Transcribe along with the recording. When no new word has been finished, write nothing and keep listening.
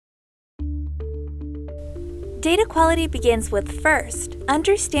Data quality begins with first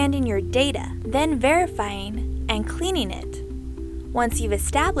understanding your data, then verifying and cleaning it. Once you've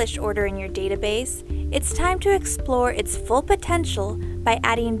established order in your database, it's time to explore its full potential by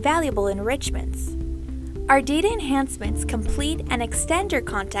adding valuable enrichments. Our data enhancements complete and extend your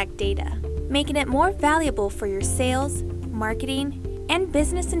contact data, making it more valuable for your sales, marketing, and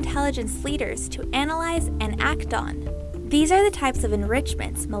business intelligence leaders to analyze and act on. These are the types of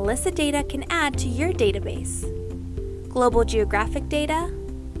enrichments Melissa Data can add to your database: global geographic data,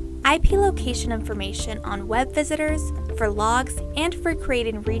 IP location information on web visitors, for logs, and for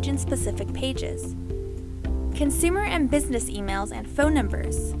creating region-specific pages, consumer and business emails and phone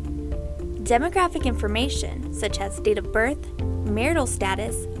numbers, demographic information such as date of birth, marital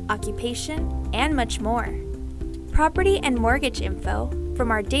status, occupation, and much more, property and mortgage info from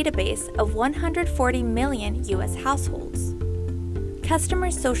our database of 140 million U.S. households,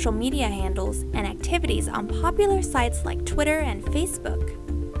 customer social media handles and activities on popular sites like Twitter and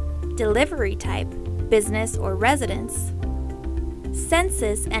Facebook, delivery type, business or residence,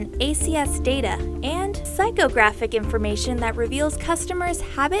 census and ACS data, and psychographic information that reveals customers'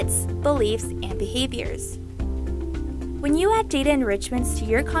 habits, beliefs, and behaviors. When you add data enrichments to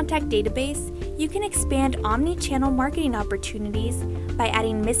your contact database, you can expand omni-channel marketing opportunities by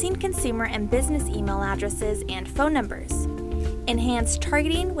adding missing consumer and business email addresses and phone numbers, enhance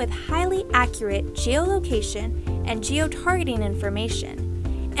targeting with highly accurate geolocation and geo-targeting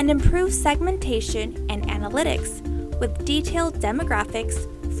information, and improve segmentation and analytics with detailed demographics,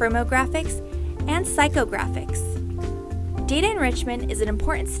 firmographics, and psychographics. Data enrichment is an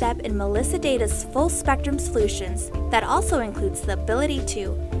important step in Melissa Data's full spectrum solutions that also includes the ability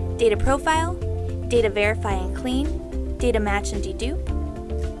to data profile, data verify and clean, data match and dedupe.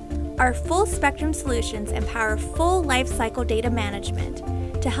 Our full spectrum solutions empower full lifecycle data management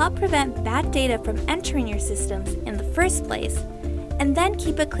to help prevent bad data from entering your systems in the first place and then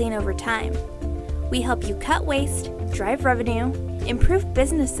keep it clean over time. We help you cut waste, drive revenue, improve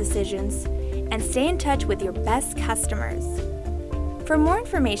business decisions, and stay in touch with your best customers. For more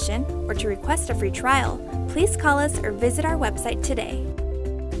information or to request a free trial, please call us or visit our website today.